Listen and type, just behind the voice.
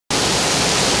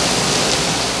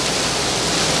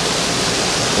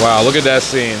Wow, look at that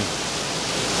scene.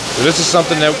 So this is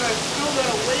something that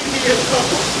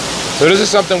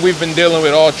we've been dealing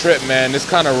with all trip, man. This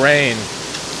kind of rain.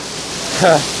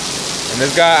 And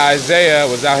this guy Isaiah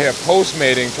was out here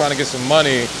postmating, trying to get some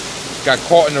money. Got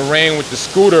caught in the rain with the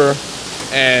scooter,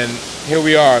 and here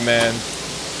we are, man.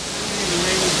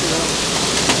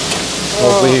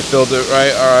 Hopefully he filled it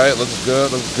right. All right, looks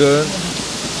good, looks good.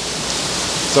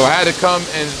 So I had to come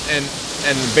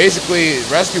and basically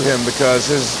rescue him because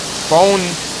his phone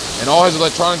and all his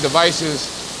electronic devices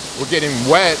were getting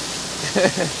wet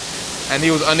and he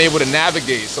was unable to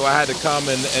navigate. So I had to come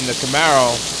in the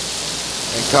Camaro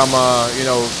and come, you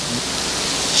know,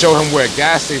 show him where a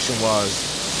gas station was.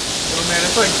 Oh man,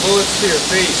 it's like bullets to your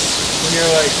face when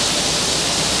you're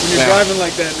driving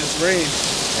like that in this rain.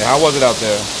 Yeah, how was it out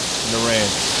there in the rain?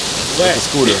 Wet. With the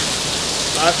scooter.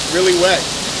 Really wet.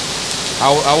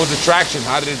 How was the traction?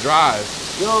 How did it drive?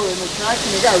 Yo, in the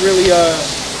traction, it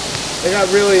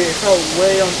felt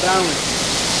way unbalanced.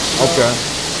 You know? Okay.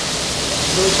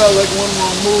 So it felt like one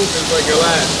wrong move is like your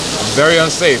last. Very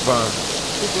unsafe, huh?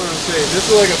 Super unsafe. This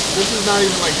is not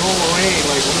even like normal rain.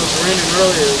 Like when it was raining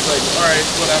earlier, it's like, all right,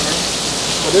 whatever.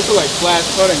 But this is like flash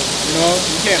flooding. You know,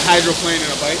 you can't hydroplane in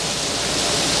a bike.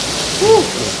 Woo.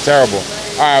 This is terrible.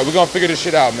 All right, we're gonna figure this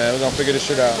shit out, man. We're gonna figure this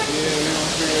shit out. Yeah, we're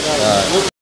gonna figure it out. All right.